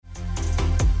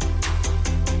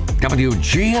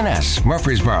WGNS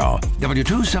Murfreesboro,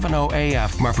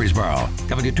 W270AF Murfreesboro,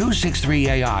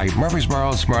 W263AI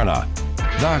Murfreesboro, Smyrna.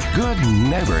 The Good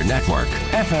Neighbor Network,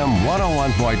 FM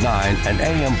 101.9 and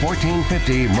AM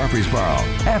 1450 Murfreesboro,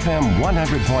 FM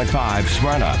 100.5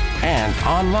 Smyrna, and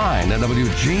online at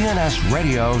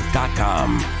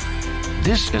WGNSradio.com.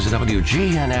 This is the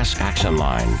WGNS Action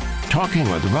Line, talking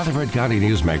with Rutherford County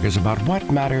newsmakers about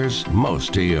what matters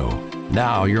most to you.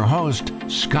 Now, your host,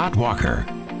 Scott Walker.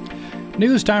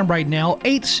 News time right now,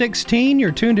 8:16.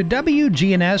 You're tuned to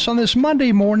WGNS on this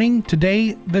Monday morning,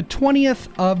 today, the 20th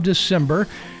of December.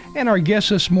 And our guest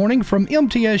this morning from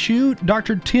MTSU,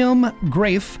 Dr. Tim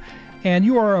Graef. And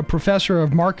you are a professor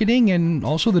of marketing and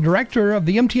also the director of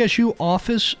the MTSU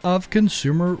Office of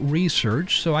Consumer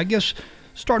Research. So I guess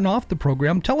starting off the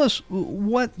program, tell us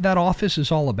what that office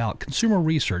is all about, consumer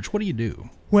research. What do you do?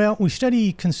 Well, we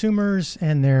study consumers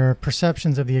and their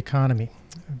perceptions of the economy.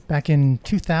 Back in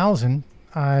 2000,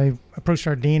 I approached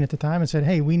our dean at the time and said,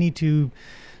 hey, we need to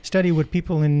study what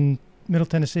people in Middle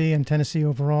Tennessee and Tennessee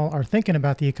overall are thinking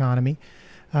about the economy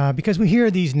because we hear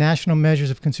these national measures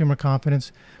of consumer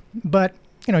confidence, but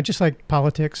just like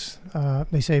politics,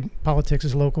 they say politics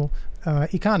is local,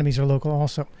 economies are local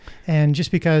also. And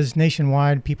just because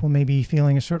nationwide people may be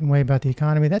feeling a certain way about the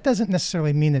economy, that doesn't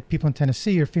necessarily mean that people in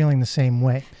Tennessee are feeling the same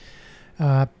way.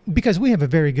 Because we have a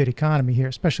very good economy here,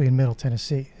 especially in Middle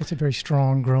Tennessee. It's a very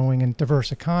strong, growing, and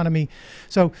diverse economy.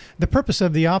 So the purpose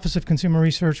of the Office of Consumer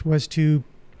Research was to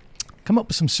come up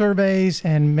with some surveys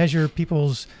and measure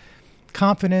people's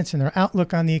confidence and their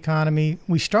outlook on the economy.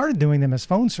 We started doing them as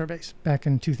phone surveys back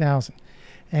in 2000.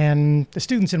 And the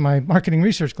students in my marketing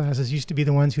research classes used to be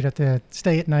the ones who'd have to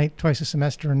stay at night twice a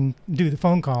semester and do the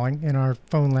phone calling in our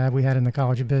phone lab we had in the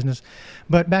College of Business.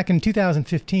 But back in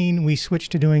 2015, we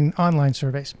switched to doing online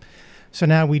surveys. So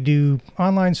now we do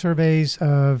online surveys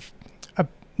of,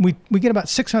 we get about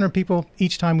 600 people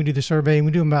each time we do the survey, and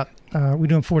we do them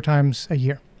 4 times a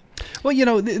year.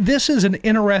 Well, this is an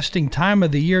interesting time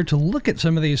of the year to look at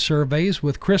some of these surveys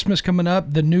with Christmas coming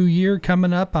up, the new year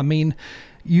coming up. I mean,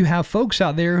 you have folks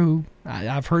out there who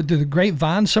I've heard through the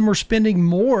grapevine, some are spending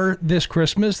more this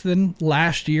Christmas than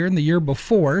last year and the year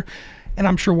before. And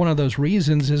I'm sure one of those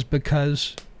reasons is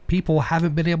because people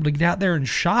haven't been able to get out there and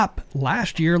shop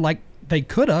last year like they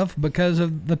could have because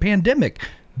of the pandemic.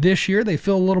 This year, they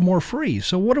feel a little more free.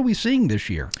 So what are we seeing this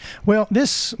year? Well,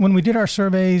 when we did our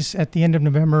surveys at the end of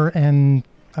November and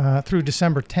through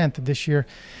December 10th of this year,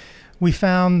 we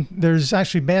found there's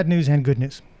actually bad news and good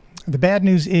news. The bad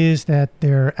news is that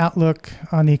their outlook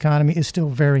on the economy is still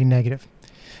very negative.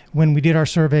 When we did our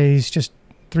surveys just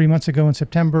 3 months ago in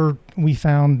September, we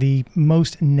found the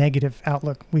most negative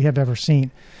outlook we have ever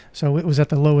seen. So it was at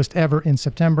the lowest ever in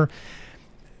September.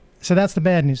 So that's the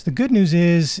bad news. The good news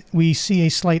is we see a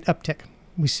slight uptick.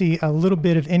 We see a little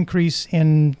bit of increase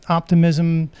in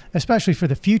optimism, especially for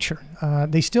the future.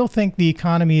 They still think the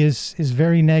economy is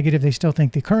very negative. They still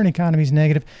think the current economy is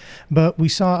negative, but we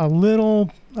saw a little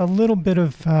bit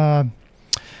of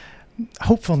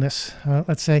hopefulness,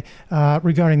 let's say,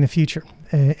 regarding the future.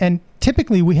 And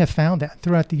typically we have found that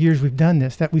throughout the years we've done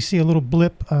this, that we see a little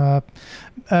blip.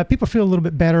 People feel a little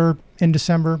bit better in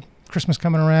December. Christmas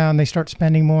coming around, they start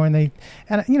spending more, and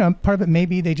part of it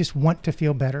maybe they just want to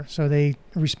feel better, so they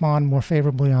respond more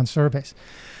favorably on surveys.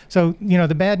 So,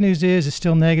 the bad news is it's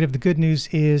still negative. The good news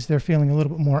is they're feeling a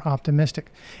little bit more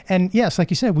optimistic. And yes,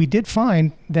 like you said, we did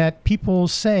find that people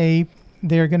say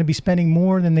they're going to be spending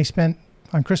more than they spent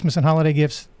on Christmas and holiday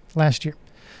gifts last year.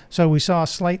 So we saw a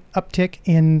slight uptick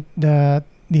in the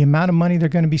amount of money they're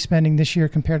going to be spending this year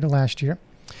compared to last year.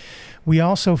 We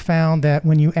also found that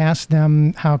when you ask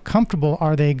them how comfortable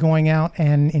are they going out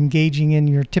and engaging in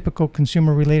your typical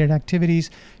consumer-related activities,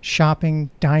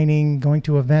 shopping, dining, going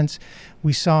to events,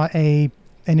 we saw an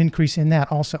increase in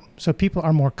that also. So people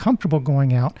are more comfortable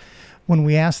going out. When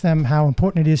we ask them how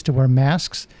important it is to wear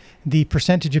masks, the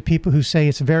percentage of people who say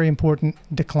it's very important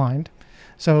declined.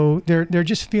 So they're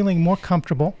just feeling more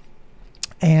comfortable,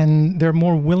 and they're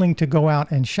more willing to go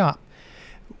out and shop,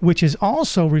 which is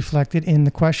also reflected in the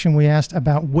question we asked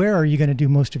about where are you going to do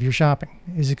most of your shopping?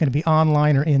 Is it going to be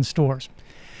online or in stores?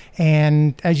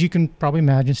 And as you can probably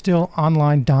imagine, still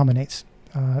online dominates.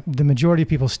 The majority of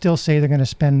people still say they're going to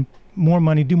spend more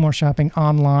money, do more shopping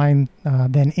online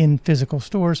than in physical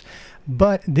stores.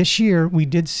 But this year we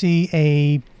did see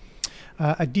a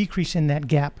decrease in that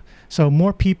gap. So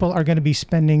more people are going to be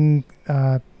spending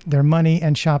their money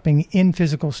and shopping in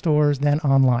physical stores than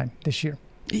online this year.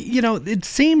 It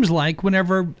seems like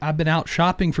whenever I've been out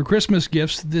shopping for Christmas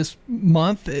gifts this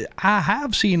month, I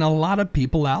have seen a lot of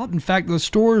people out. In fact, the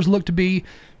stores look to be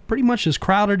pretty much as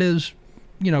crowded as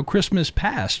Christmas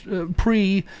past,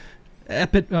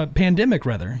 pandemic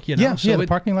rather. Yeah, the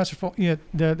parking lots are full. Yeah,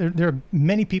 there are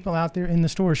many people out there in the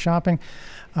stores shopping.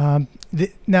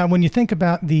 Now, when you think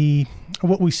about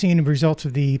what we've seen in results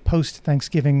of the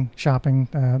post-Thanksgiving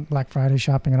shopping, Black Friday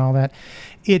shopping and all that,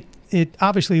 it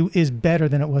obviously is better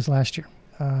than it was last year.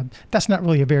 That's not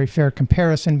really a very fair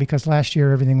comparison because last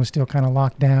year everything was still kind of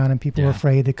locked down and people were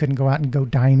afraid they couldn't go out and go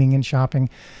dining and shopping.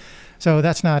 So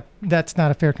that's not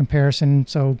a fair comparison.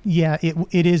 So yeah,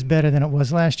 it is better than it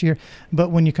was last year. But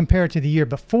when you compare it to the year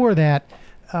before that,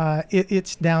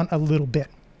 it's down a little bit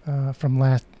from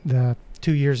the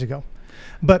 2 years ago.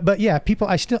 But yeah,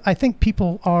 I think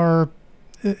people are,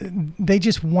 they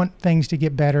just want things to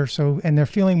get better. And they're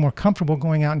feeling more comfortable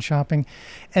going out and shopping.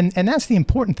 And that's the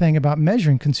important thing about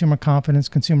measuring consumer confidence,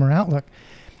 consumer outlook.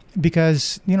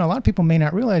 Because, a lot of people may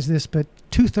not realize this, but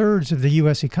 2/3 of the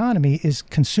U.S. economy is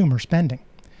consumer spending.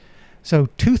 So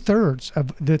 2/3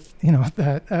 of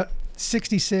the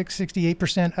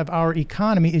 68% of our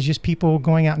economy is just people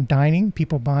going out and dining,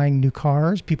 people buying new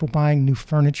cars, people buying new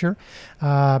furniture,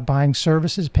 buying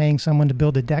services, paying someone to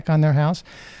build a deck on their house.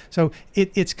 So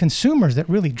it's consumers that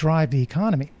really drive the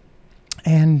economy.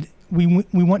 And we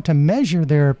want to measure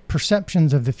their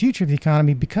perceptions of the future of the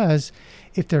economy because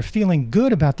if they're feeling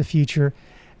good about the future,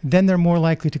 then they're more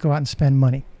likely to go out and spend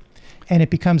money. And it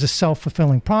becomes a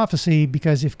self-fulfilling prophecy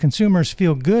because if consumers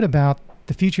feel good about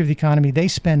the future of the economy, they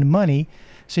spend money.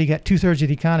 So you got 2/3 of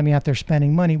the economy out there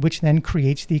spending money, which then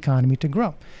creates the economy to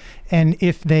grow. And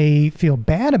if they feel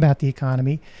bad about the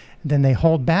economy, then they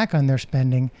hold back on their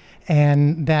spending.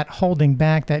 And that holding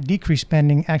back, that decreased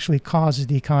spending actually causes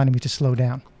the economy to slow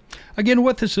down. Again,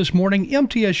 with us this morning,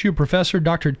 MTSU professor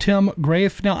Dr. Tim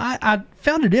Graef. Now, I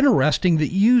found it interesting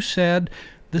that you said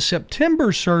the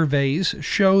September surveys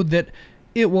showed that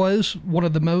it was one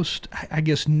of the most,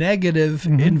 negative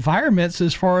environments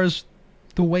as far as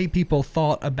the way people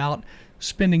thought about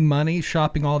spending money,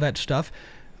 shopping, all that stuff,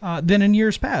 than in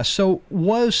years past. So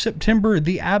was September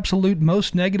the absolute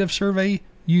most negative survey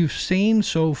you've seen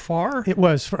so far? It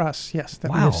was for us, yes,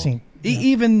 that we have seen. Yeah.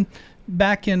 Even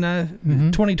back in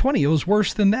 2020, it was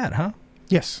worse than that, huh?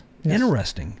 Yes.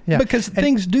 Interesting. Yeah. Because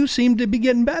things do seem to be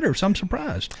getting better, so I'm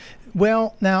surprised.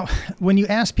 Well, now, when you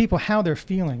ask people how they're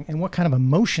feeling and what kind of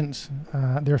emotions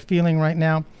they're feeling right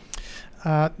now,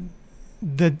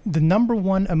 the number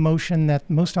one emotion that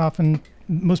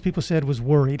most people said was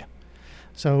worried.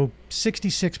 So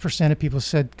 66%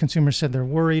 of consumers said they're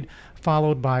worried,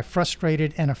 followed by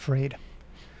frustrated and afraid.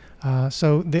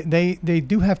 So they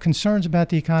do have concerns about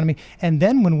the economy. And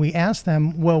then when we ask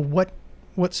them, well,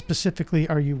 what specifically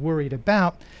are you worried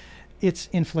about? It's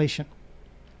inflation.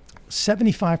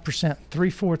 75%,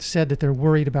 3/4 said that they're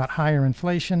worried about higher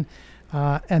inflation.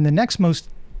 And the next most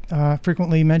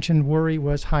frequently mentioned worry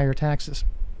was higher taxes.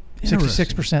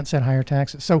 66% said higher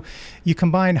taxes. So you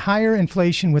combine higher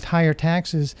inflation with higher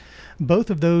taxes, both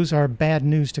of those are bad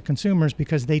news to consumers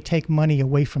because they take money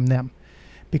away from them.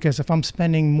 Because if I'm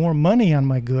spending more money on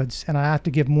my goods and I have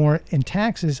to give more in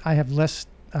taxes, I have less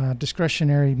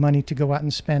discretionary money to go out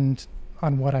and spend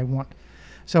on what I want.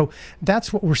 So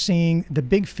that's what we're seeing. The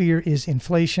big fear is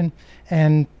inflation,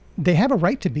 and they have a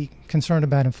right to be concerned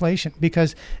about inflation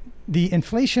because the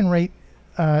inflation rate,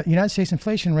 United States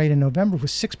inflation rate in November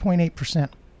was 6.8%.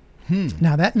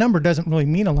 Now, that number doesn't really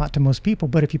mean a lot to most people,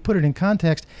 but if you put it in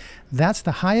context, that's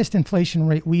the highest inflation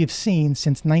rate we have seen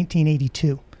since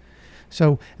 1982.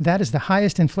 So that is the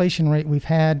highest inflation rate we've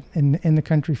had in the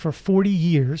country for 40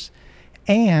 years,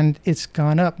 and it's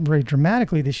gone up very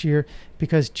dramatically this year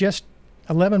because just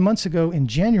 11 months ago in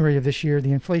January of this year,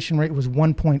 the inflation rate was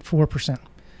 1.4%.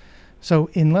 So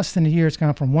in less than a year, it's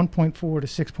gone from 1.4 to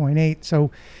 6.8. So,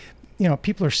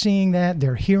 people are seeing that,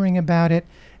 they're hearing about it.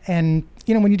 And,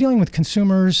 when you're dealing with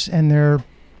consumers and their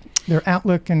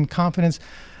outlook and confidence,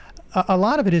 a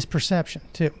lot of it is perception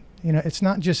too. It's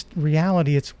not just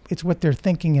reality, it's what they're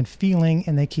thinking and feeling,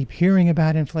 and they keep hearing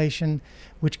about inflation,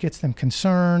 which gets them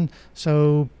concerned.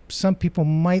 So some people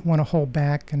might want to hold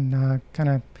back and kind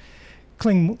of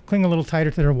cling a little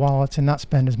tighter to their wallets and not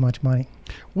spend as much money.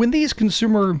 When these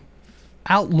consumer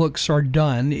outlooks are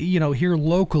done, here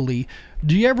locally,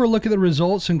 do you ever look at the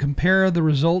results and compare the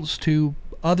results to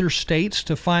other states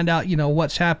to find out,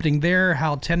 what's happening there,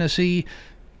 how Tennessee,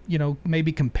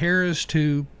 maybe compares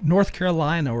to North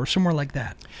Carolina or somewhere like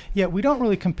that? Yeah, we don't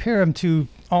really compare them to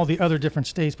all the other different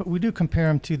states, but we do compare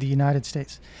them to the United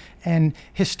States. And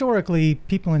historically,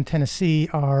 people in Tennessee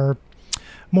are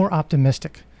more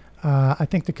optimistic. I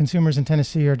think the consumers in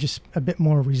Tennessee are just a bit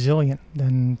more resilient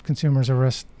than consumers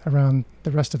around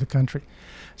the rest of the country.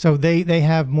 So they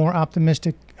have more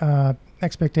optimistic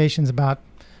expectations about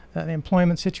the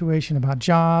employment situation, about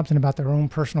jobs, and about their own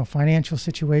personal financial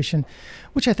situation,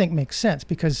 which I think makes sense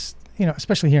because,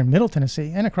 especially here in Middle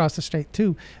Tennessee and across the state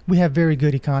too, we have very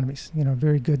good economies,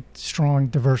 very good, strong,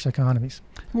 diverse economies.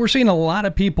 We're seeing a lot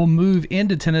of people move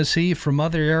into Tennessee from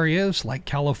other areas like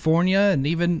California, and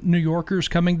even New Yorkers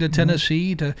coming to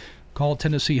Tennessee to call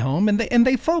Tennessee home. And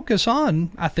they focus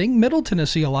on, I think, Middle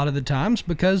Tennessee a lot of the times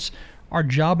because our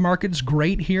job market's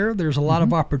great here. There's a lot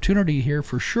of opportunity here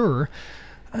for sure.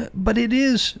 But it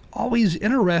is always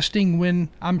interesting when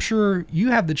I'm sure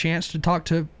you have the chance to talk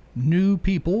to new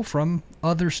people from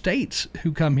other states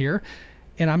who come here.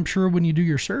 And I'm sure when you do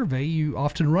your survey, you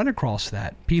often run across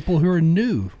that. People who are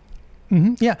new.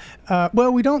 Yeah.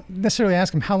 Well, we don't necessarily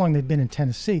ask them how long they've been in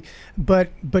Tennessee, but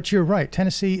you're right.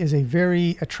 Tennessee is a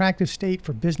very attractive state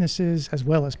for businesses as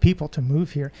well as people to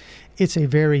move here. It's a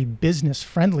very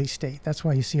business-friendly state. That's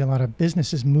why you see a lot of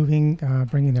businesses moving,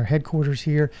 bringing their headquarters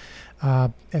here.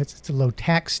 It's a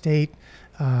low-tax state.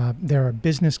 There are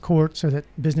business courts so that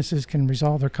businesses can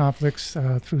resolve their conflicts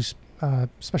through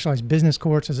specialized business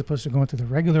courts as opposed to going through the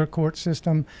regular court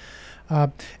system.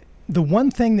 The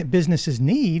one thing that businesses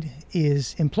need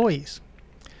is employees,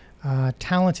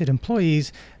 talented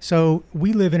employees. So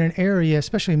we live in an area,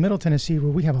 especially in Middle Tennessee,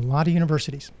 where we have a lot of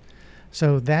universities.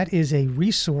 So that is a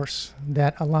resource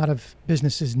that a lot of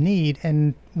businesses need.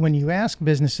 And when you ask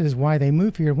businesses why they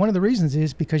move here, one of the reasons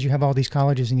is because you have all these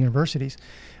colleges and universities,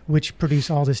 which produce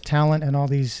all this talent and all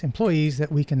these employees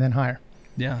that we can then hire.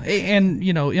 Yeah. And,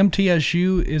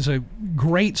 MTSU is a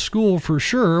great school for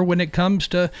sure when it comes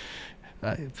to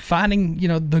finding,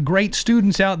 the great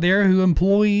students out there who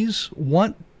employees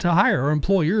want to hire or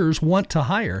employers want to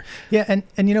hire. Yeah, and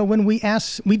when we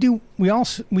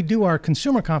do our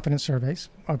consumer confidence surveys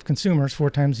of consumers 4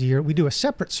 times a year. We do a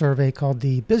separate survey called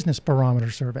the Business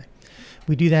Barometer Survey.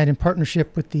 We do that in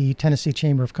partnership with the Tennessee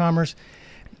Chamber of Commerce,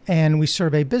 and we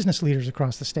survey business leaders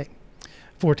across the state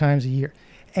 4 times a year.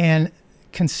 And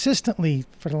consistently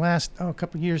for the last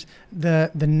couple of years,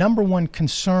 the number one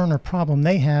concern or problem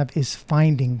they have is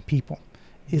finding people,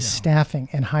 staffing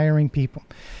and hiring people.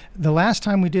 The last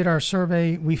time we did our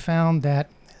survey, we found that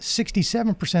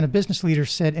 67% of business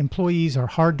leaders said employees are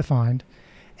hard to find,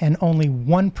 and only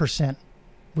 1%,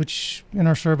 which in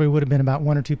our survey would have been about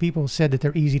 1 or 2 people, said that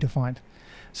they're easy to find.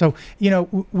 So,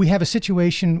 we have a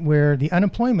situation where the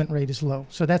unemployment rate is low,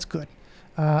 so that's good.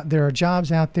 There are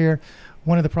jobs out there.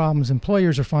 One of the problems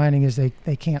employers are finding is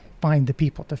they can't find the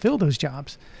people to fill those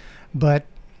jobs. But,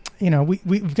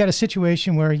 we've got a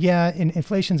situation where,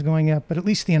 inflation's going up, but at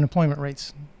least the unemployment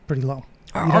rate's pretty low.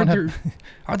 Are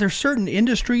there certain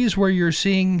industries where you're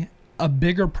seeing a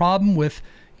bigger problem with,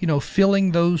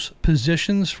 filling those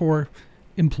positions for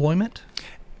employment?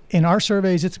 In our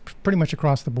surveys, it's pretty much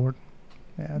across the board.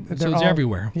 Yeah, so it's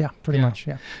everywhere. Yeah, pretty much,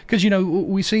 yeah. Because,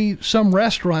 we see some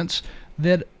restaurants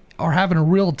that are having a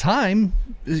real time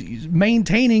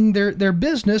maintaining their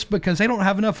business because they don't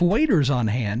have enough waiters on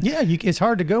hand. Yeah, it's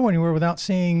hard to go anywhere without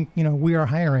seeing, we are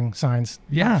hiring signs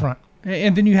up front.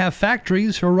 And then you have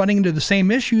factories who are running into the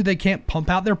same issue. They can't pump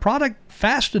out their product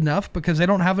fast enough because they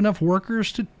don't have enough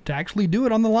workers to actually do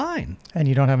it on the line. And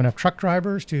you don't have enough truck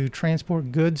drivers to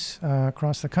transport goods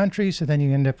across the country. So then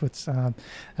you end up with,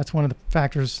 that's one of the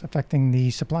factors affecting the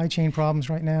supply chain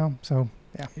problems right now. So,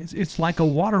 yeah. It's like a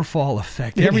waterfall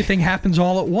effect. Everything happens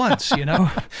all at once,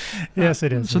 Yes,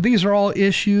 it is. So these are all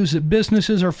issues that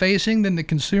businesses are facing, then the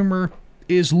consumer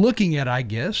is looking at, I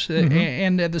guess.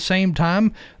 And at the same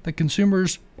time, the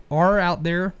consumers are out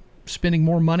there spending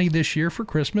more money this year for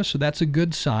Christmas, so that's a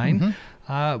good sign.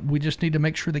 We just need to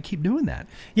make sure they keep doing that.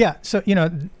 Yeah, so,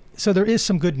 so there is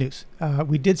some good news.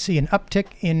 We did see an uptick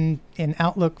in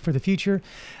outlook for the future.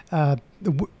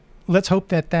 Let's hope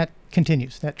that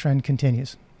continues, that trend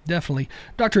continues. Definitely.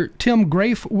 Dr. Tim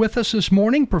Graef with us this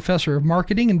morning, Professor of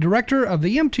Marketing and Director of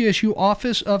the MTSU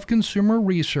Office of Consumer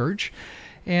Research.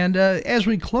 And as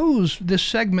we close this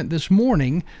segment this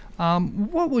morning,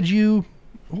 what would you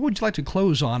like to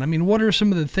close on? I mean, what are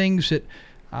some of the things that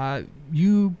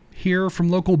you hear from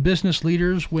local business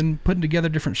leaders when putting together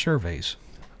different surveys?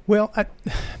 Well,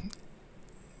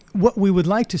 what we would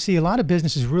like to see, a lot of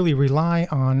businesses really rely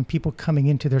on people coming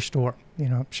into their store,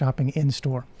 shopping in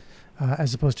store,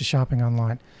 as opposed to shopping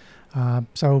online.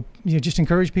 So just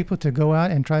encourage people to go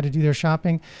out and try to do their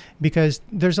shopping, because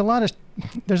there's a lot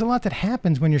that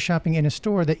happens when you're shopping in a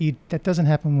store that doesn't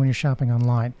happen when you're shopping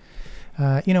online.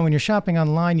 When you're shopping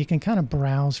online, you can kind of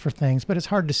browse for things, but it's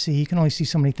hard to see. You can only see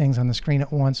so many things on the screen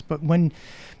at once. But when,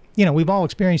 we've all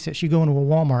experienced this. You go into a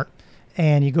Walmart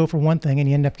and you go for one thing and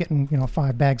you end up getting,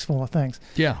 5 bags full of things.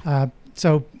 Yeah.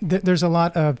 So there's a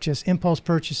lot of just impulse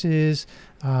purchases,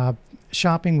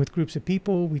 shopping with groups of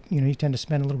people. You tend to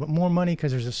spend a little bit more money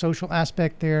because there's a social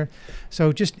aspect there.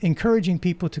 So just encouraging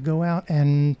people to go out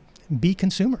and be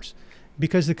consumers,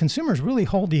 because the consumers really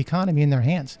hold the economy in their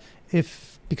hands.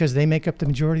 Because they make up the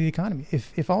majority of the economy.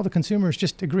 If all the consumers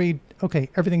just agreed, okay,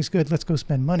 everything's good, let's go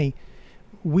spend money,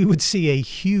 we would see a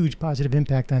huge positive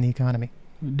impact on the economy.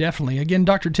 Definitely. Again,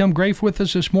 Dr. Tim Grafe with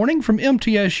us this morning from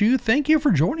MTSU. Thank you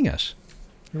for joining us.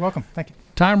 You're welcome. Thank you.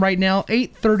 Time right now,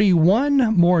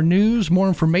 8:31. More news, more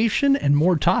information, and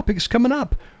more topics coming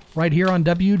up right here on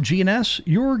WGNS,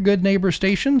 your good neighbor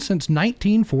station since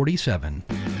 1947.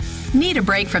 Need a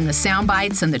break from the sound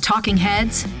bites and the talking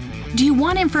heads? Do you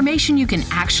want information you can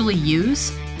actually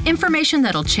use? Information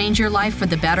that'll change your life for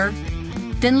the better?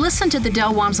 Then listen to the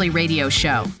Del Walmsley Radio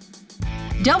Show.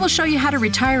 Del will show you how to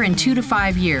retire in 2 to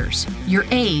 5 years. Your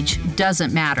age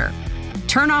doesn't matter.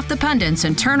 Turn off the pundits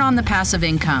and turn on the passive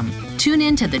income. Tune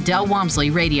in to the Del Walmsley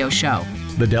Radio Show.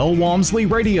 The Del Walmsley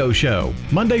Radio Show,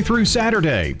 Monday through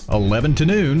Saturday, 11 to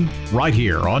noon, right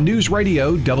here on News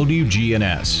Radio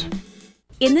WGNS.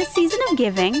 In this season of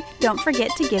giving, don't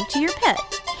forget to give to your pet.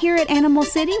 Here at Animal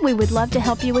City, we would love to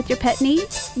help you with your pet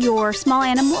needs. Your small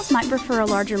animals might prefer a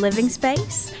larger living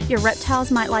space, your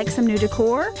reptiles might like some new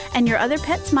decor, and your other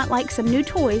pets might like some new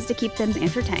toys to keep them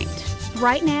entertained.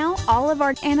 Right now, all of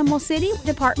our Animal City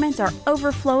departments are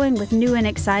overflowing with new and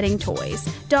exciting toys.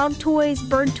 Dog toys,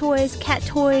 bird toys, cat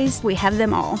toys, we have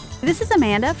them all. This is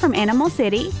Amanda from Animal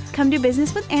City. Come do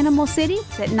business with Animal City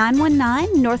at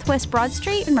 919 Northwest Broad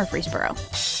Street in Murfreesboro.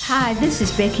 Hi, this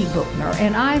is Becky Bookner,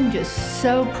 and I'm just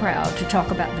so proud to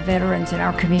talk about the veterans in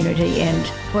our community and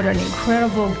what an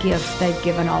incredible gift they've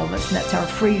given all of us, and that's our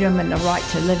freedom and the right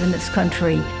to live in this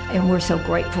country, and we're so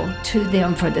grateful to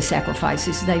them for the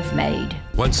sacrifices they've made.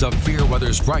 When severe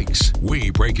weather strikes,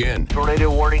 we break in.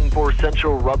 Tornado warning for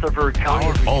central Rutherford County.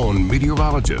 Our own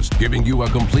meteorologist giving you a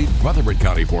complete Rutherford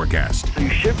County forecast. So you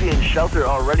should be in shelter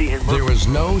already in There is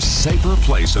no safer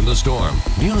place in the storm.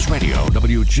 News Radio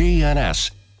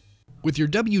WGNS. With your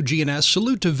WGNS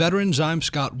Salute to Veterans, I'm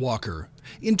Scott Walker.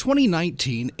 In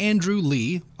 2019, Andrew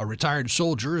Lee, a retired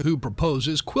soldier who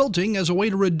proposes quilting as a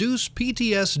way to reduce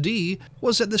PTSD,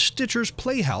 was at the Stitchers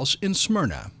Playhouse in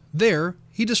Smyrna. There,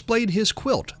 he displayed his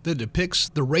quilt that depicts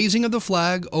the raising of the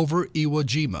flag over Iwo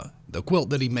Jima. The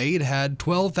quilt that he made had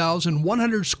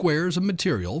 12,100 squares of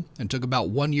material and took about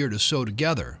 1 year to sew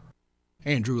together.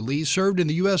 Andrew Lee served in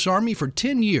the U.S. Army for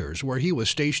 10 years, where he was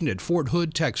stationed at Fort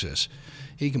Hood, Texas.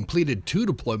 He completed 2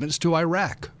 deployments to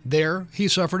Iraq. There, he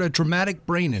suffered a traumatic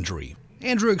brain injury.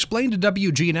 Andrew explained to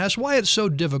WGNS why it's so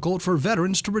difficult for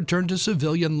veterans to return to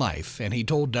civilian life, and he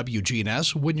told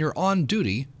WGNS when you're on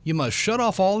duty, you must shut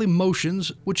off all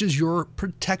emotions, which is your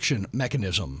protection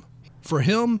mechanism. For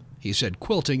him, he said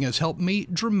quilting has helped me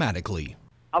dramatically.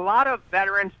 A lot of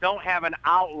veterans don't have an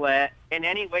outlet in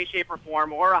any way, shape, or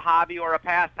form, or a hobby or a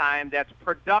pastime that's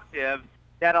productive,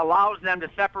 that allows them to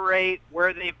separate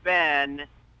where they've been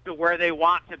to where they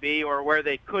want to be or where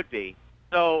they could be.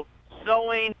 So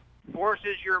sewing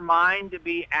forces your mind to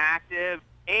be active,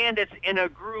 and it's in a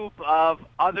group of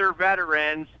other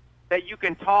veterans that you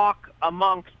can talk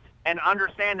amongst and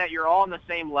understand that you're all on the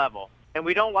same level. And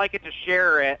we don't like it to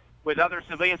share it with other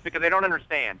civilians because they don't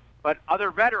understand. But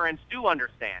other veterans do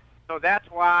understand. So that's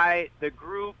why the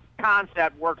group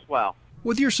concept works well.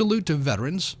 With your Salute to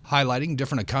Veterans, highlighting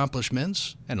different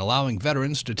accomplishments and allowing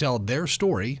veterans to tell their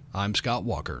story, I'm Scott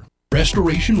Walker.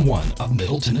 Restoration One of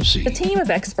Middle Tennessee. A team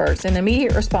of experts and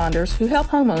immediate responders who help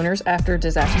homeowners after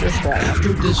disaster strikes.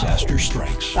 After disaster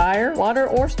strikes. Fire, water,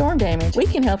 or storm damage, we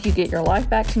can help you get your life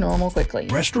back to normal quickly.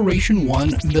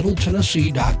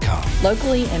 RestorationOneMiddleTennessee.com.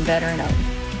 Locally and veteran-owned.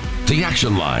 The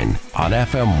Action Line on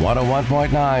FM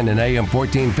 101.9 and AM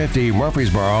 1450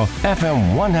 Murfreesboro,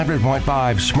 FM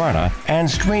 100.5 Smyrna, and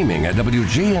streaming at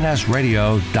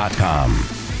WGNSradio.com.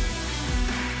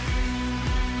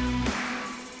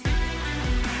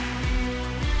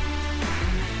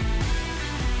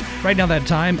 Right now that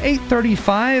time,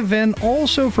 8:35, and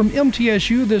also from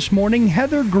MTSU this morning,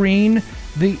 Heather Green,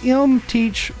 the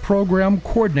M-Teach program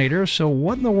coordinator. So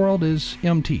what in the world is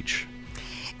M-Teach?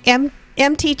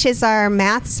 M-Teach is our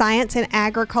math, science, and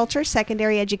agriculture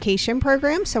secondary education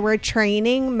program. So we're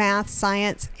training math,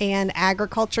 science, and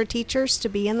agriculture teachers to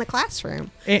be in the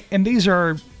classroom. And these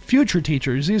are future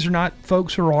teachers. These are not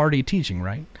folks who are already teaching,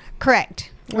 right?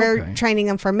 Correct. We're training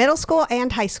them for middle school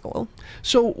and high school.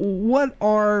 So what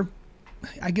are,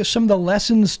 I guess, some of the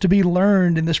lessons to be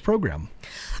learned in this program?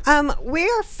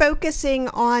 We're focusing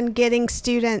on getting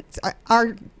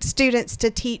our students to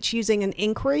teach using an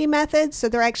inquiry method. So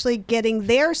they're actually getting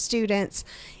their students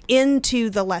into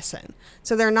the lesson.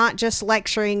 So they're not just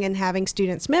lecturing and having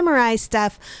students memorize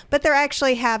stuff, but they're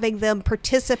actually having them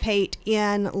participate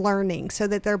in learning so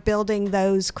that they're building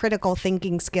those critical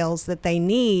thinking skills that they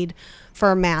need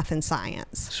for math and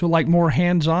science. So like more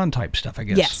hands-on type stuff, I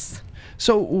guess. Yes.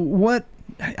 So what,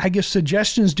 I guess,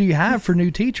 suggestions do you have for new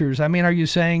teachers? I mean, are you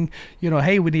saying,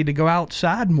 hey, we need to go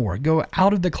outside more, go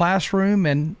out of the classroom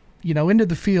and, into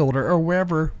the field or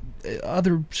wherever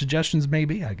other suggestions may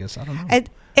be, I guess? I don't know.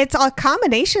 It's a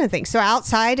combination of things. So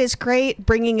outside is great.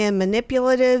 Bringing in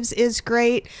manipulatives is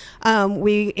great.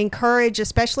 We encourage,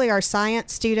 especially our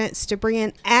science students, to bring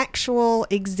in actual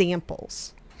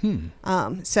examples.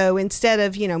 So instead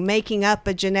of, making up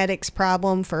a genetics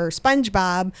problem for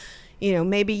SpongeBob,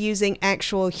 maybe using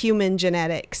actual human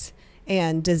genetics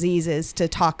and diseases to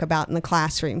talk about in the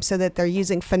classroom so that they're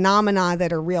using phenomena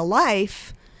that are real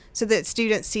life so that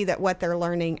students see that what they're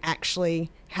learning actually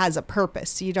has a purpose.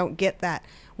 So you don't get that,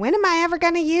 when am I ever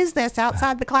going to use this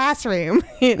outside the classroom?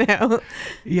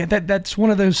 Yeah, that's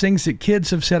one of those things that kids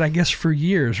have said, I guess, for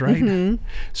years, right? Mm-hmm.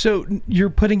 So you're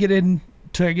putting it into,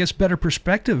 I guess, better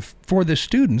perspective for the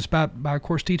students by of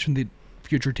course, teaching the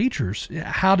future teachers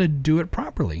how to do it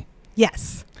properly.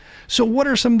 Yes. So what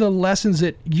are some of the lessons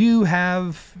that you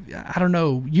have,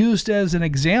 used as an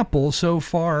example so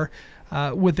far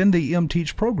within the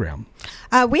MTeach program?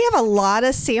 We have a lot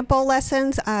of sample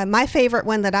lessons. My favorite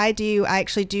one that I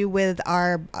actually do with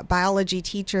our biology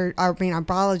our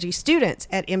biology students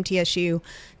at MTSU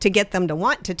to get them to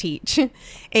want to teach.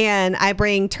 And I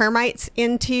bring termites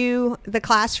into the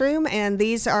classroom, and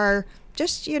these are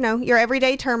just, your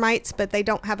everyday termites, but they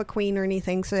don't have a queen or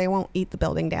anything, so they won't eat the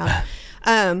building down.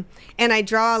 And I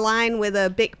draw a line with a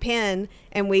big pen,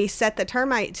 and we set the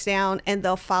termites down, and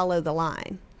they'll follow the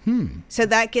line. So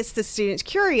that gets the students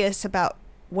curious about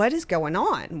what is going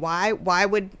on. Why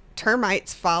would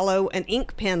termites follow an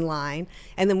ink pen line?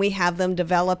 And then we have them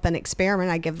develop an experiment.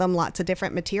 I give them lots of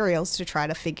different materials to try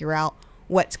to figure out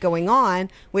what's going on,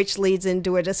 which leads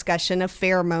into a discussion of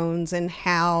pheromones and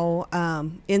how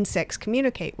insects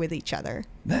communicate with each other.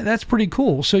 That's pretty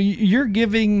cool. So you're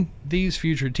giving these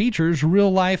future teachers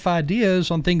real life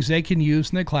ideas on things they can use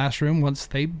in the classroom once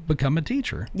they become a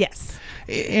teacher. Yes.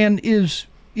 And is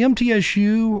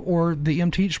MTSU or the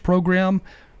MTeach program,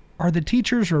 are the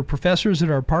teachers or professors that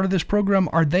are part of this program,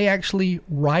 are they actually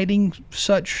writing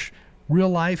such real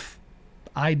life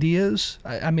ideas?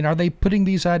 I mean, are they putting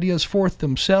these ideas forth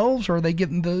themselves, or are they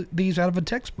getting these out of a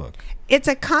textbook? It's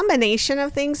a combination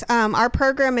of things. Our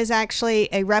program is actually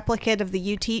a replicate of the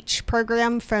UTeach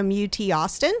program from UT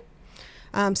Austin.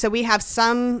 So we have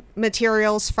some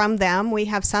materials from them. We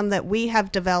have some that we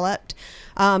have developed.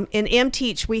 In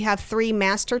MTeach, we have 3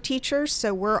 master teachers.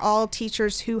 So we're all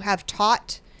teachers who have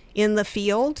taught in the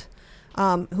field,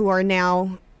 who are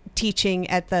now teaching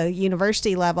at the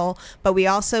university level, but we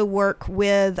also work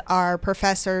with our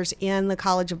professors in the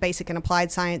College of Basic and Applied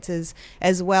Sciences,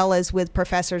 as well as with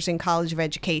professors in College of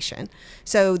Education.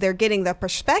 So they're getting the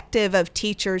perspective of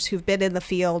teachers who've been in the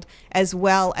field, as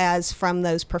well as from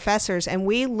those professors. And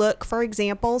we look for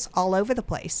examples all over the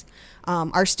place.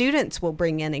 Our students will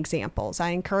bring in examples. I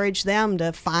encourage them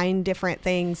to find different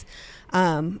things.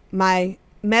 My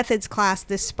methods class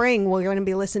this spring, we're going to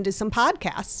be listening to some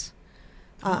podcasts.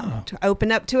 To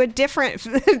open up to a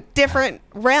different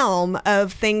realm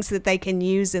of things that they can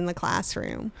use in the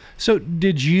classroom. So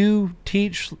did you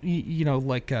teach,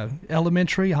 like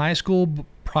elementary, high school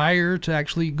prior to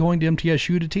actually going to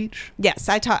MTSU to teach? Yes,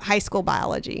 I taught high school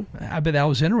biology. I bet that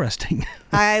was interesting.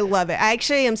 I love it. I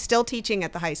actually am still teaching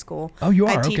at the high school. Oh, you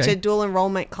are? I teach a dual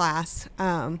enrollment class.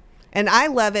 And I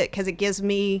love it because it gives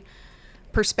me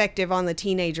perspective on the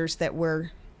teenagers that we're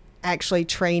actually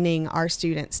training our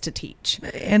students to teach.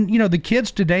 And, the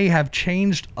kids today have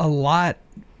changed a lot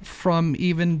from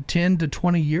even 10 to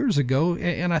 20 years ago.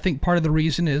 And I think part of the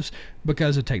reason is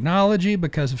because of technology,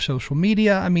 because of social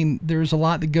media. I mean, there's a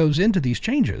lot that goes into these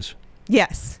changes.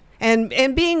 Yes. And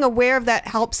being aware of that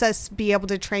helps us be able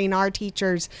to train our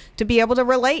teachers to be able to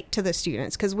relate to the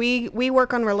students, because we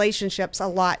work on relationships a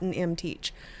lot in MTeach.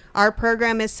 Our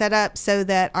program is set up so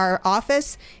that our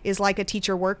office is like a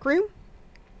teacher workroom.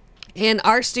 And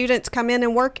our students come in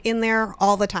and work in there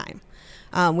all the time.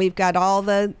 We've got all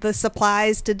the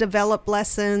supplies to develop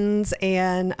lessons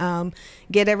and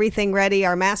get everything ready.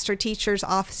 Our master teachers'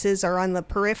 offices are on the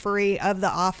periphery of the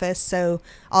office, so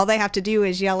all they have to do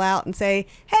is yell out and say,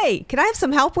 "Hey, can I have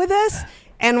some help with this?"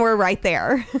 And we're right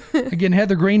there. Again,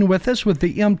 Heather Green with us with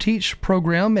the MTeach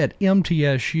program at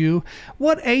MTSU.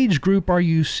 What age group are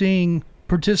you seeing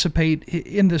participate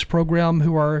in this program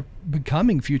who are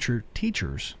becoming future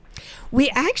teachers? We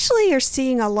actually are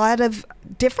seeing a lot of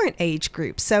different age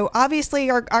groups. So obviously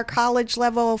our college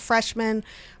level freshmen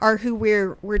are who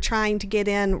we're trying to get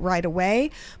in right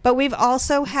away. But we've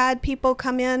also had people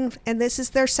come in and this is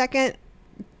their second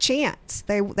chance.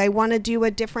 They want to do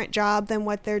a different job than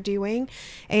what they're doing.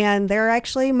 And they're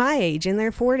actually my age, in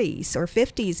their 40s or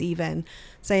 50s even,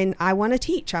 saying, I want to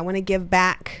teach. I want to give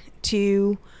back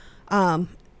to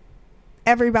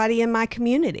everybody in my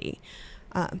community.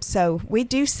 So we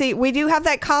do have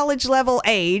that college level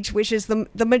age, which is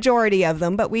the majority of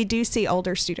them, but we do see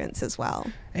older students as well.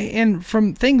 And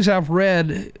from things I've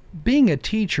read, being a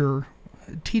teacher,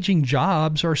 teaching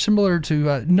jobs are similar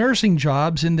to nursing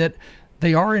jobs in that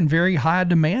they are in very high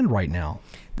demand right now.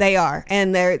 They are,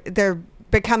 and they're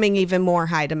becoming even more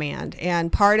high demand.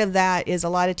 And part of that is a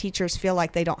lot of teachers feel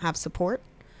like they don't have support.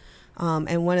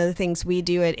 And one of the things we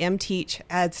do at MTeach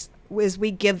is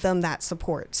we give them that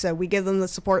support. So we give them the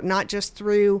support not just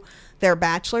through their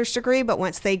bachelor's degree, but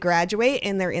once they graduate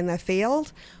and they're in the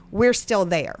field, we're still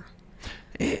there.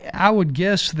 I would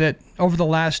guess that over the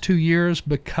last 2 years,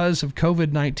 because of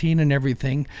COVID-19 and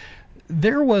everything,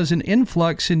 there was an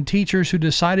influx in teachers who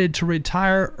decided to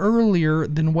retire earlier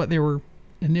than what they were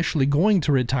initially going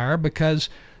to retire, because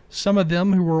some of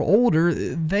them who were older,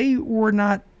 they were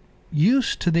not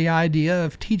used to the idea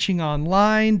of teaching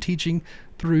online, teaching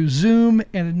through Zoom,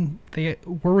 and they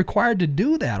were required to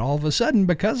do that all of a sudden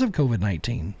because of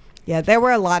COVID-19. Yeah, there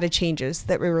were a lot of changes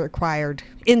that were required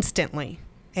instantly.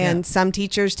 And some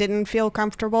teachers didn't feel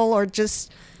comfortable or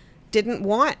just didn't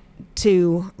want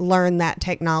to learn that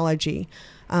technology.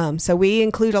 So we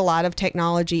include a lot of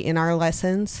technology in our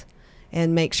lessons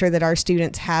and make sure that our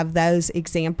students have those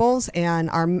examples, and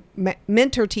our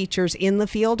mentor teachers in the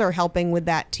field are helping with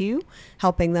that too,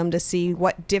 helping them to see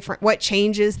what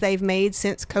changes they've made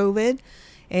since COVID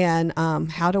and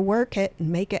how to work it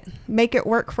and make it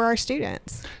work for our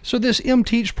students. So this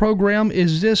MTeach program,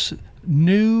 is this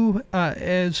new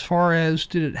as far as,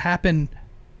 did it happen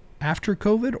after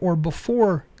COVID or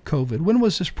before COVID? When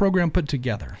was this program put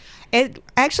together? It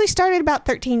actually started about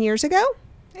 13 years ago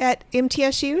at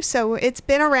MTSU, so it's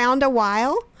been around a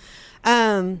while.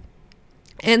 And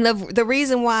the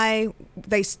reason why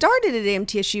they started at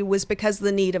MTSU was because of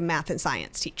the need of math and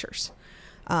science teachers.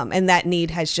 And that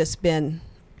need has just been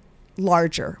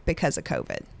larger because of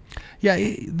COVID. Yeah,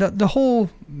 the whole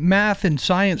math and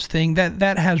science thing,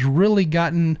 that has really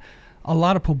gotten a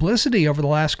lot of publicity over the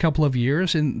last couple of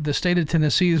years, and the state of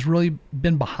Tennessee has really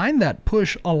been behind that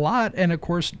push a lot, and of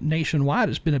course nationwide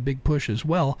it's been a big push as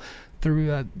well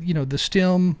through the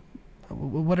STEM,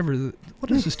 what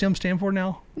does the STEM stand for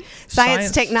now?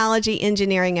 Science, technology,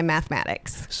 engineering, and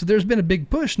mathematics. So there's been a big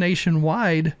push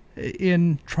nationwide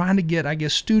in trying to get, I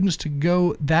guess, students to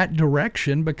go that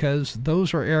direction, because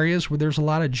those are areas where there's a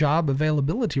lot of job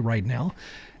availability right now.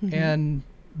 Mm-hmm. And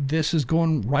this is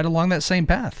going right along that same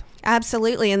path.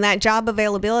 Absolutely. And that job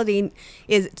availability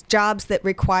is jobs that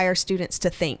require students to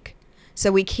think.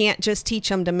 So we can't just teach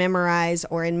them to memorize,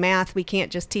 or in math, we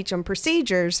can't just teach them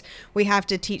procedures. We have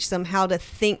to teach them how to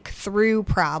think through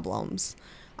problems.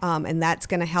 And that's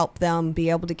going to help them be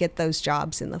able to get those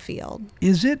jobs in the field.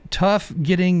 Is it tough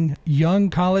getting young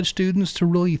college students to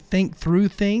really think through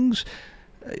things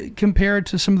compared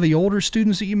to some of the older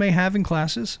students that you may have in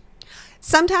classes?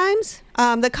 Sometimes.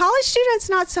 The college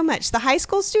students, not so much. The high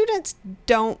school students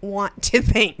don't want to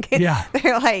think. Yeah.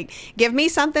 They're like, give me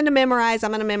something to memorize.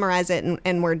 I'm going to memorize it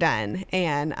and we're done.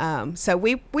 And so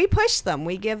we push them.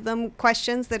 We give them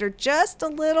questions that are just a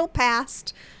little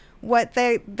past what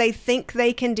they think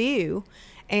they can do,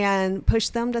 and push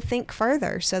them to think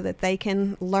further so that they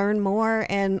can learn more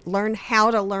and learn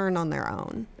how to learn on their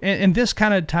own. And this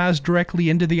kind of ties directly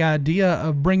into the idea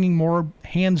of bringing more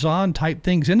hands-on type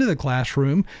things into the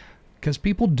classroom, because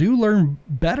people do learn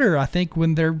better, I think,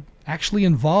 when they're actually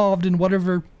involved in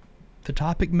whatever the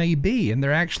topic may be, and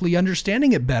they're actually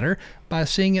understanding it better by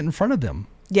seeing it in front of them.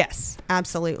 Yes,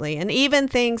 absolutely. And even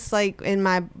things like in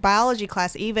my biology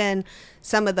class, even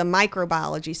some of the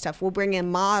microbiology stuff, we'll bring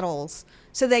in models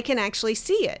so they can actually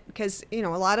see it. Because, a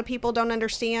lot of people don't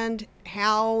understand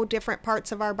how different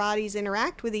parts of our bodies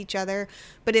interact with each other.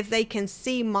 But if they can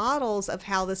see models of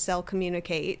how the cell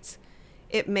communicates,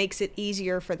 it makes it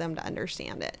easier for them to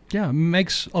understand it. Yeah, it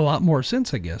makes a lot more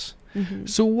sense, I guess.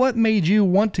 So what made you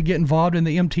want to get involved in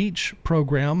the MTeach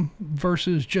program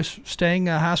versus just staying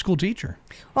a high school teacher?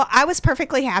 Well, I was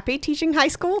perfectly happy teaching high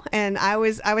school, and I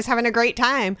was having a great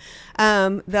time.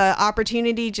 The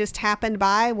opportunity just happened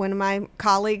by. One of my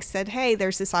colleagues said, "Hey,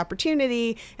 there's this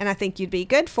opportunity, and I think you'd be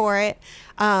good for it."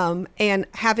 And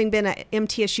having been an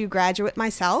MTSU graduate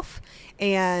myself,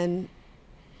 and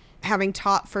having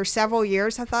taught for several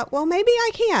years, I thought, well, maybe I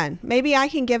can. Maybe I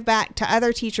can give back to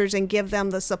other teachers and give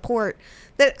them the support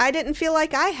that I didn't feel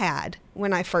like I had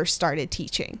when I first started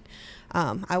teaching.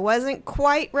 I wasn't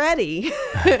quite ready.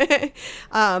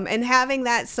 And having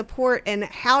that support, and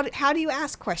how do you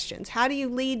ask questions? How do you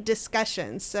lead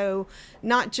discussions? So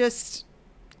not just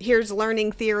here's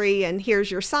learning theory and here's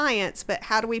your science, but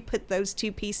how do we put those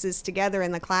two pieces together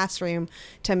in the classroom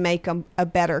to make a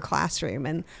better classroom?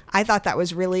 And I thought that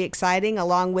was really exciting,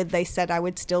 along with they said I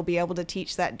would still be able to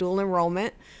teach that dual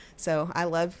enrollment. So I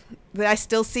love that I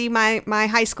still see my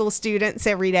high school students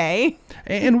every day.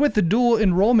 And with the dual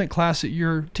enrollment class that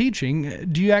you're teaching,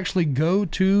 do you actually go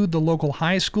to the local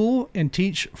high school and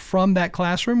teach from that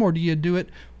classroom, or do you do it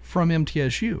from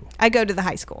MTSU? I go to the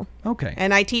high school. Okay.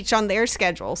 And I teach on their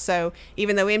schedule. So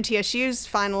even though MTSU's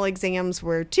final exams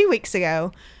were 2 weeks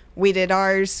ago, we did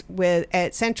ours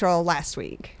at Central last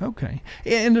week. Okay.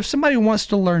 And if somebody wants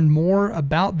to learn more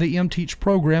about the MTeach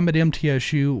program at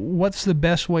MTSU, what's the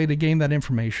best way to gain that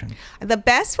information? The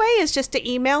best way is just to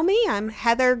email me. I'm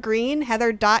Heather Green,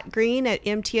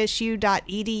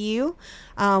 heather.green@mtsu.edu.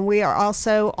 We are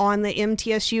also on the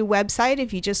MTSU website.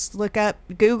 If you just look up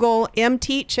Google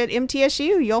MTeach at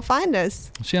MTSU, you'll find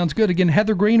us. Sounds good. Again,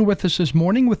 Heather Green with us this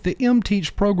morning with the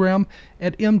MTeach program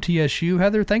at MTSU.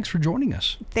 Heather, thanks for joining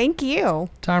us. Thank you.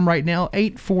 Time right now,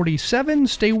 8:47.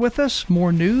 Stay with us.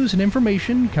 More news and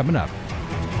information coming up.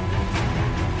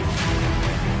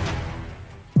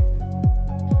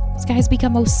 Skies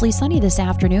become mostly sunny this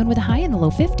afternoon with a high in the low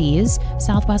 50s.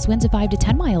 Southwest winds of 5 to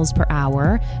 10 miles per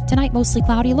hour. Tonight, mostly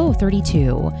cloudy, low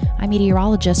 32. I'm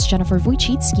meteorologist Jennifer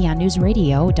Wojcicki on News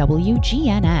Radio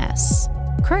WGNS.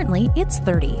 Currently, it's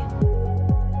 30.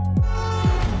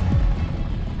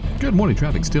 Good morning.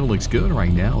 Traffic still looks good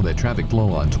right now. That traffic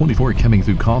flow on 24 coming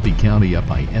through Coffee County up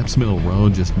by Epps Mill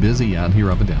Road. Just busy out here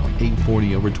up and down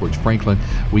 840 over towards Franklin,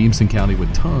 Williamson County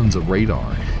with tons of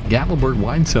radar. Gatlinburg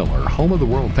Wine Cellar, home of the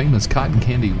world famous cotton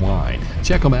candy wine.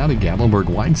 Check them out at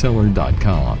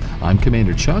GatlinburgWineCellar.com. I'm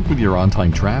Commander Chuck with your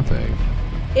on-time traffic.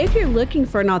 If you're looking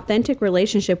for an authentic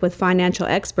relationship with financial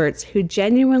experts who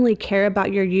genuinely care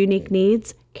about your unique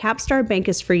needs, Capstar Bank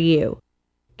is for you.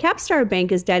 Capstar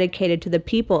Bank is dedicated to the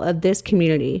people of this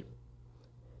community.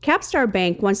 Capstar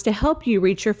Bank wants to help you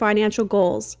reach your financial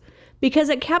goals, because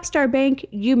at Capstar Bank,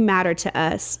 you matter to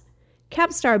us.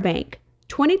 Capstar Bank,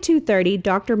 2230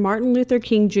 Dr. Martin Luther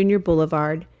King Jr.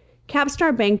 Boulevard,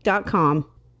 capstarbank.com.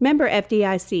 Member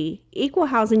FDIC, Equal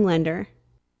Housing Lender.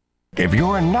 If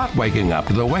you're not waking up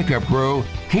to the Wake Up Crew,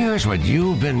 here's what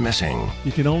you've been missing.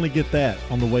 You can only get that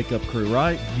on the Wake Up Crew,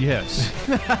 right? Yes.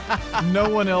 No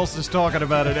one else is talking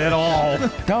about it at all.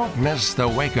 Don't miss the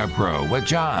Wake Up Crew with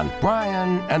John,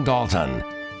 Brian, and Dalton.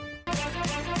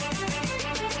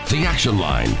 The Action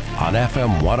Line on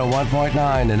FM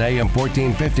 101.9 and AM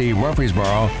 1450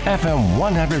 Murfreesboro, FM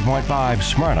 100.5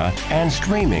 Smyrna, and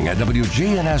streaming at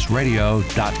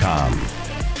WGNSradio.com.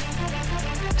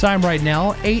 Time right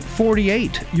now,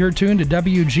 8:48. You're tuned to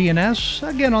WGNS.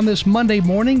 Again on this Monday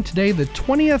morning, today the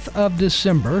 20th of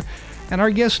December. And our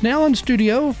guest now in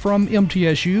studio from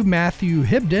MTSU, Matthew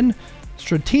Hibden,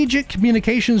 Strategic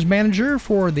Communications Manager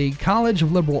for the College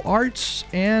of Liberal Arts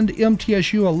and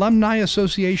MTSU Alumni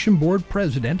Association Board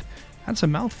President. That's a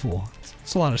mouthful.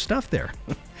 It's a lot of stuff there.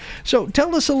 So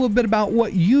tell us a little bit about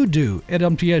what you do at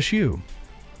MTSU.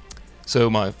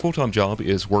 So my full-time job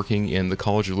is working in the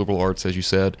College of Liberal Arts, as you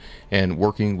said, and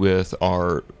working with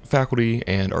our faculty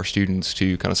and our students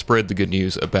to kind of spread the good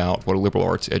news about what a liberal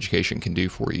arts education can do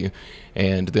for you.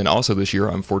 And then also this year,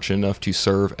 I'm fortunate enough to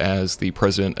serve as the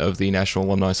president of the National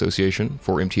Alumni Association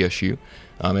for MTSU.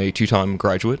 I'm a two-time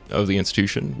graduate of the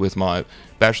institution with my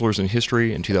bachelor's in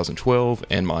history in 2012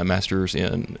 and my master's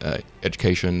in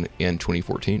education in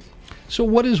 2014. So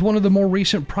what is one of the more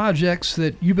recent projects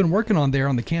that you've been working on there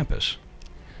on the campus?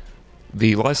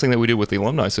 The last thing that we did with the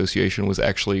Alumni Association was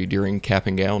actually during cap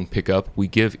and gown pickup. We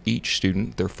give each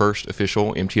student their first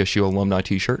official MTSU alumni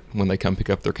t-shirt when they come pick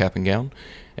up their cap and gown.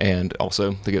 And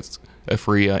also they get a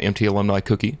free MT alumni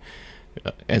cookie.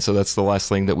 And so that's the last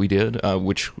thing that we did,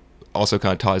 which also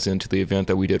kind of ties into the event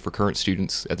that we did for current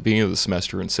students at the beginning of the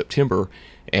semester in September,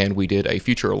 and we did a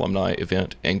Future Alumni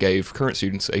event and gave current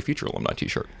students a Future Alumni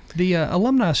t-shirt. The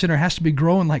Alumni Center has to be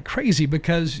growing like crazy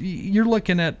because you're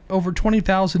looking at over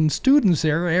 20,000 students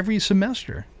there every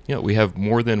semester. Yeah, we have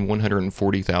more than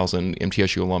 140,000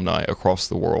 MTSU alumni across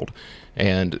the world,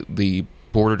 and the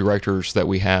board of directors that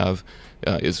we have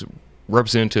is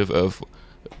representative of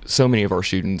so many of our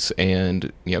students.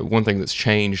 And one thing that's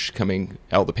changed coming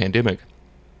out of the pandemic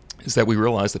is that we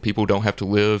realize that people don't have to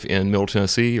live in Middle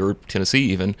Tennessee or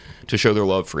Tennessee even to show their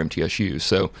love for MTSU.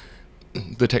 So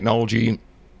the technology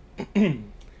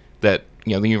that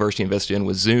the university invested in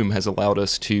with Zoom has allowed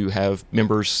us to have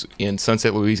members in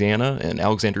Sunset, Louisiana and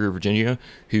Alexandria, Virginia,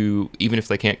 who, even if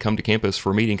they can't come to campus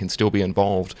for a meeting, can still be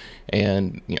involved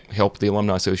and help the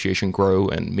Alumni Association grow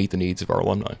and meet the needs of our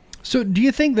alumni. So do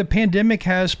you think the pandemic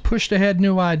has pushed ahead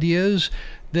new ideas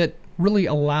that really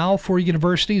allow for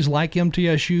universities like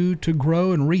MTSU to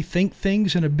grow and rethink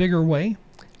things in a bigger way?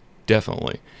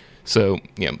 Definitely. So,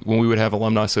 when we would have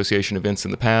Alumni Association events in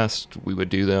the past, we would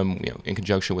do them, in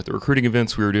conjunction with the recruiting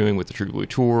events we were doing with the True Blue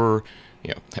Tour,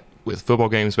 with football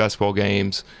games, basketball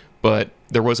games, but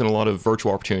there wasn't a lot of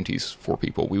virtual opportunities for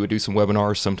people. We would do some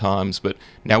webinars sometimes, but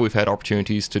now we've had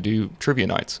opportunities to do trivia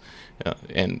nights,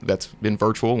 and that's been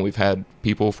virtual, and we've had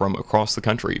people from across the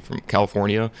country, from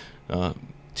California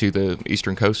to the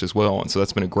Eastern Coast as well, and so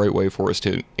that's been a great way for us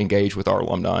to engage with our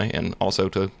alumni and also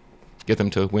to get them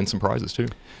to win some prizes too.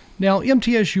 Now,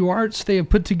 MTSU Arts, they have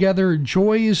put together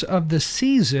Joys of the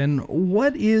Season.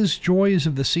 What is Joys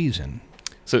of the Season?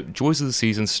 So Joys of the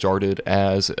Season started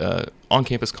as an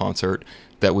on-campus concert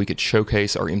that we could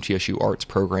showcase our MTSU Arts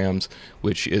programs,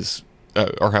 which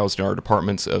are housed in our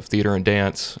departments of theater and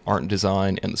dance, art and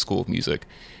design, and the School of Music.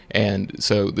 And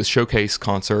so this showcase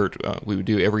concert we would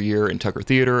do every year in Tucker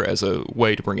Theater as a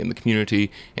way to bring in the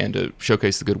community and to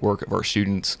showcase the good work of our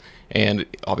students. And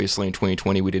obviously in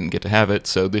 2020 we didn't get to have it,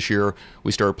 so this year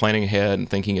we started planning ahead and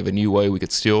thinking of a new way we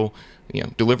could still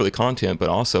deliver the content, but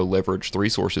also leverage the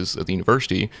resources of the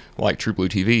university like True Blue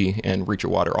TV and reach a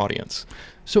wider audience.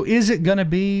 So is it going to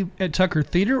be at Tucker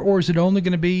Theater, or is it only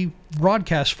going to be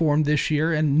broadcast form this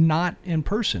year and not in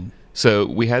person? So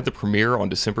we had the premiere on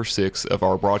December 6th of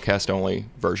our broadcast-only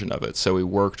version of it. So we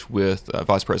worked with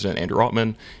Vice President Andrew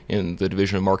Ottman in the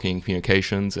Division of Marketing and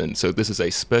Communications. And so this is a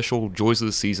special Joys of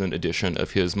the Season edition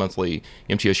of his monthly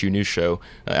MTSU news show,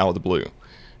 Out of the Blue.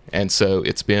 And so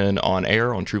it's been on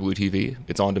air on True Blue TV.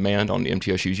 It's on demand on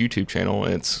MTSU's YouTube channel,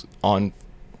 and it's on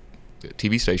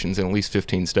TV stations in at least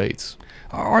 15 states.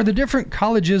 Are the different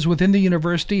colleges within the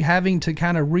university having to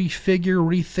kind of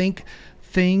rethink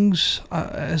things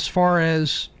as far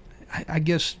as, I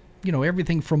guess,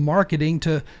 everything from marketing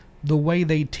to the way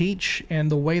they teach and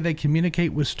the way they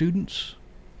communicate with students?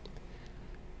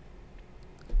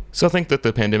 So I think that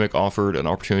the pandemic offered an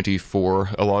opportunity for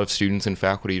a lot of students and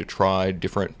faculty to try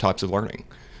different types of learning.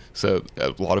 So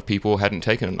a lot of people hadn't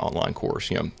taken an online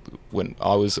course. When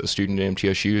I was a student at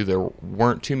MTSU, there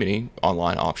weren't too many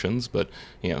online options, but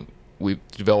we've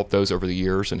developed those over the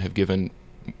years and have given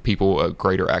people a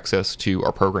greater access to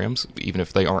our programs, even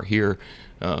if they aren't here.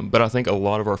 But I think a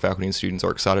lot of our faculty and students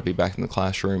are excited to be back in the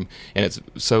classroom, and it's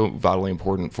so vitally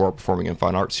important for our performing and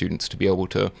fine arts students to be able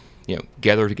to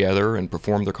gather together and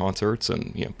perform their concerts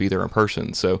and be there in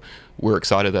person. So we're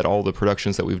excited that all the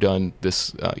productions that we've done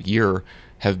this year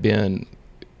have been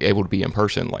able to be in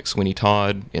person, like Sweeney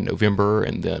Todd in November,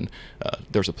 and then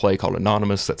there's a play called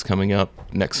Anonymous that's coming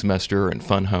up next semester, and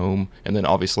Fun Home, and then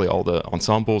obviously all the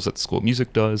ensembles that the School of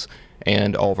Music does,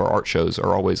 and all of our art shows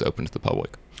are always open to the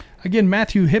public. Again,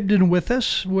 Matthew Hibden with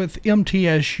us with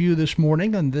MTSU this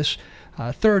morning on this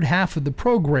third half of the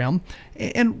program.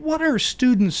 And what are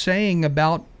students saying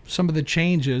about some of the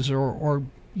changes or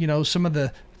some of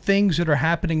the things that are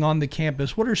happening on the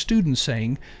campus? What are students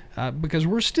saying? Because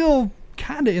we're still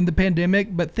kind of in the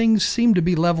pandemic, but things seem to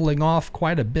be leveling off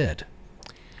quite a bit.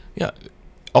 Yeah,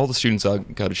 all the students I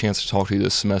got a chance to talk to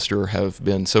this semester have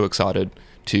been so excited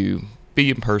to be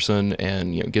in person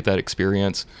and get that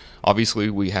experience. Obviously,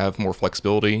 we have more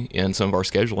flexibility in some of our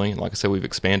scheduling. Like I said, we've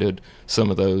expanded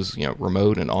some of those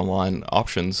remote and online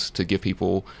options to give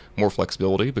people more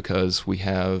flexibility because we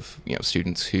have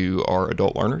students who are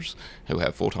adult learners who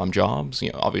have full-time jobs.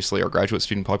 Obviously, our graduate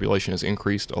student population has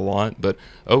increased a lot, but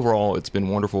overall, it's been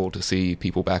wonderful to see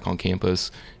people back on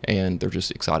campus, and they're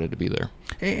just excited to be there.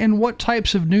 And what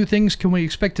types of new things can we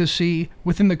expect to see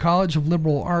within the College of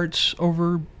Liberal Arts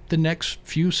over the next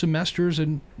few semesters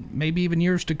and maybe even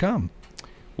years to come?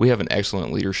 we have an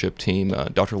excellent leadership team.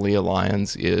 Dr. Leah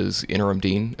Lyons is interim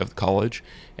dean of the college,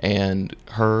 and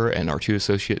her and our 2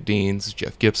 associate deans,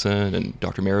 Jeff Gibson and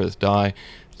Dr. Meredith Dye,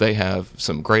 they have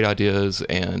some great ideas,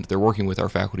 and they're working with our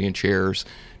faculty and chairs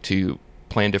to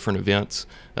plan different events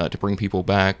to bring people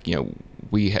back.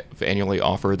 We have annually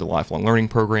offered the Lifelong Learning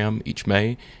Program each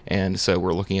May, and so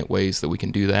we're looking at ways that we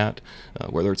can do that,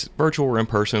 whether it's virtual or in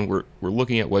person. We're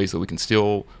looking at ways that we can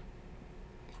still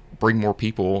bring more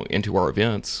people into our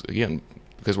events, again,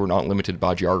 because we're not limited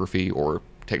by geography or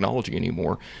technology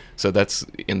anymore. So that's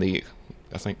in the,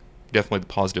 I think, definitely the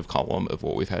positive column of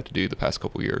what we've had to do the past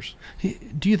couple of years.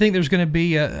 Do you think there's going to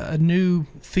be a new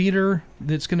theater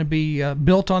that's going to be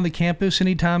built on the campus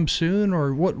anytime soon,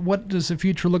 or what does the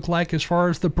future look like as far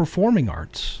as the performing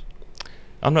arts?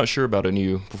 I'm not sure about a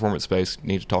new performance space.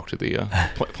 Need to talk to the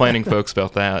planning folks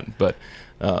about that. But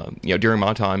during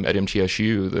my time at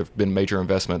MTSU, there have been major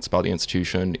investments by the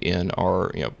institution in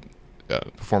our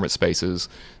performance spaces.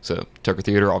 So Tucker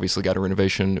Theater obviously got a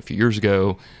renovation a few years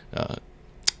ago.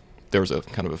 There was a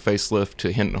kind of a facelift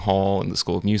to Hinton Hall and the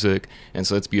School of Music, and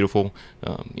so it's beautiful.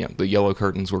 The yellow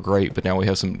curtains were great, but now we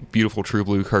have some beautiful true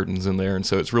blue curtains in there, and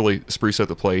so it's really spruced up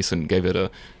the place and gave it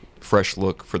a fresh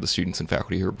look for the students and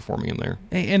faculty who are performing in there.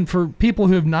 And for people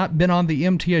who have not been on the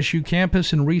MTSU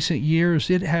campus in recent years,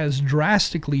 it has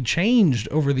drastically changed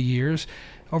over the years.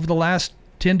 Over the last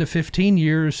 10 to 15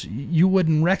 years, you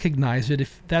wouldn't recognize it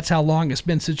if that's how long it's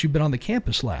been since you've been on the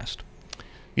campus last.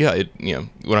 Yeah,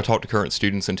 when I talk to current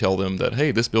students and tell them that,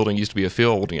 hey, this building used to be a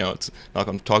field, it's like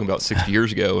I'm talking about 60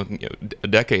 years ago, a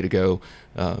decade ago,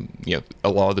 a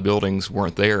lot of the buildings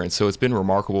weren't there. And so it's been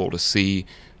remarkable to see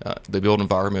the built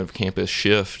environment of campus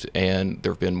shift, and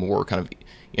there have been more kind of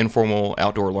informal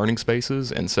outdoor learning spaces.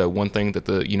 And so one thing that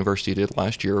the university did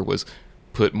last year was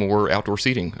put more outdoor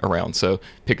seating around, so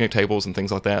picnic tables and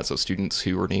things like that, so students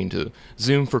who are needing to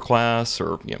Zoom for class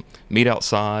or meet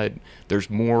outside, there's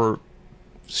more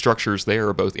structures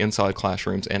there, both inside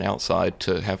classrooms and outside,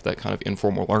 to have that kind of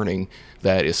informal learning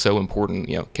that is so important.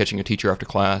 Catching a teacher after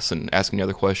class and asking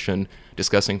another question,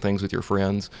 discussing things with your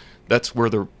friends. That's where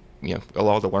a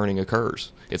lot of the learning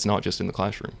occurs. It's not just in the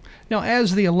classroom. Now,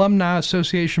 as the Alumni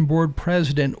Association Board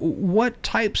President, what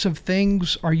types of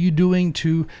things are you doing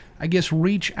to,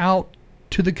 reach out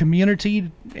to the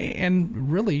community and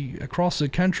really across the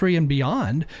country and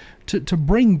beyond to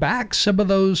bring back some of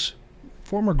those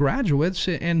former graduates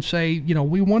and say,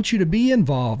 we want you to be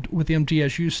involved with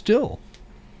MTSU still?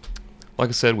 Like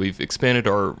I said, we've expanded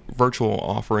our virtual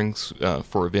offerings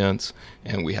for events,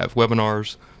 and we have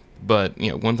webinars. But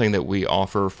one thing that we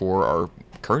offer for our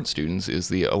current students is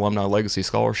the Alumni Legacy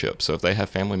Scholarship. So if they have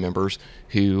family members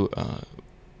who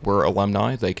were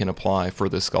alumni, they can apply for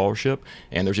this scholarship,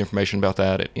 and there's information about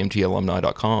that at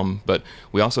mtalumni.com. But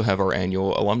we also have our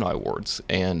annual Alumni Awards,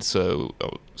 and so I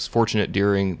was fortunate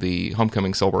during the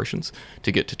homecoming celebrations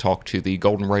to get to talk to the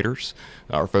Golden Raiders,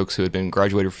 our folks who had been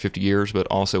graduated for 50 years, but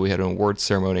also we had an awards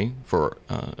ceremony for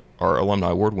our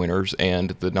Alumni Award winners, and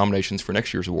the nominations for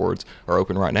next year's awards are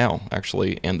open right now,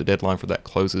 actually, and the deadline for that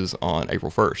closes on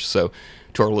April 1st. So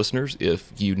to our listeners,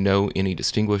 if you know any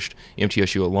distinguished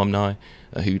MTSU alumni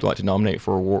who you'd like to nominate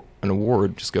for an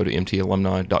award, just go to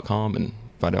mtalumni.com and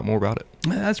find out more about it.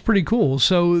 That's pretty cool.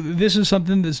 So this is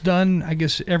something that's done,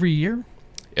 every year?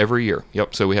 Every year,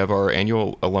 yep. So we have our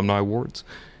annual Alumni Awards,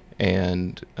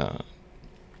 and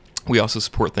we also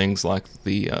support things like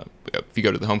if you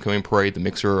go to the homecoming parade, the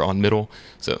mixer on Middle,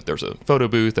 so there's a photo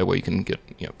booth, that way you can get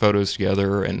photos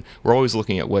together, and we're always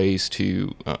looking at ways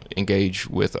to engage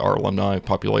with our alumni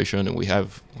population, and we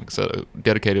have, like I said, a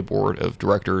dedicated board of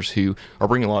directors who are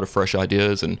bringing a lot of fresh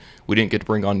ideas, and we didn't get to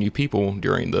bring on new people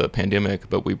during the pandemic,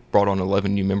 but we brought on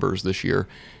 11 new members this year,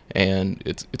 and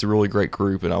it's a really great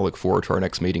group, and I look forward to our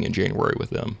next meeting in January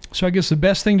with them. So I guess the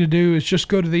best thing to do is just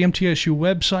go to the MTSU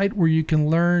website where you can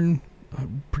learn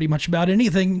pretty much about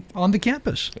anything on the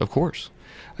campus. Of course.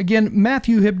 Again,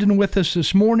 Matthew Hibden with us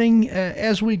this morning.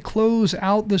 As we close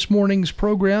out this morning's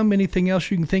program, anything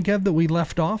else you can think of that we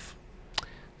left off?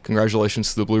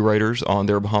 Congratulations to the Blue Raiders on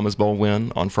their Bahamas Bowl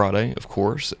win on Friday, of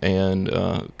course, and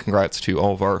congrats to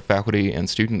all of our faculty and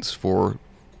students for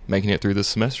making it through this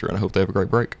semester, and I hope they have a great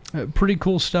break. Pretty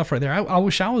cool stuff right there. I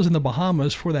wish I was in the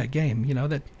Bahamas for that game.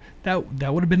 That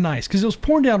would have been nice, because it was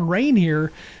pouring down rain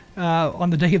here on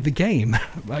the day of the game.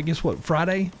 I guess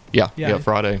Friday? Yeah,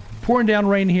 Friday. Pouring down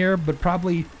rain here, but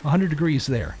probably 100 degrees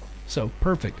there. So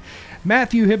perfect.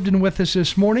 Matthew Hibden with us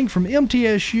this morning from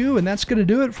MTSU, and that's going to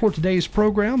do it for today's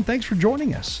program. Thanks for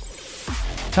joining us.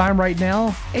 Time right now,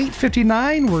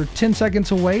 8:59. We're 10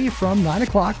 seconds away from 9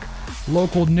 o'clock.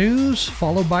 Local news,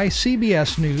 followed by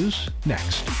CBS News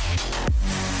next.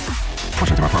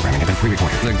 Portions of our programming have been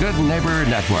pre-recorded. The Good Neighbor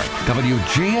Network,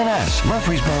 WGNS,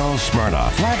 Murfreesboro,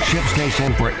 Smyrna, flagship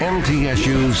station for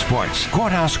MTSU Sports.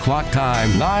 Courthouse clock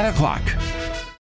time, 9 o'clock.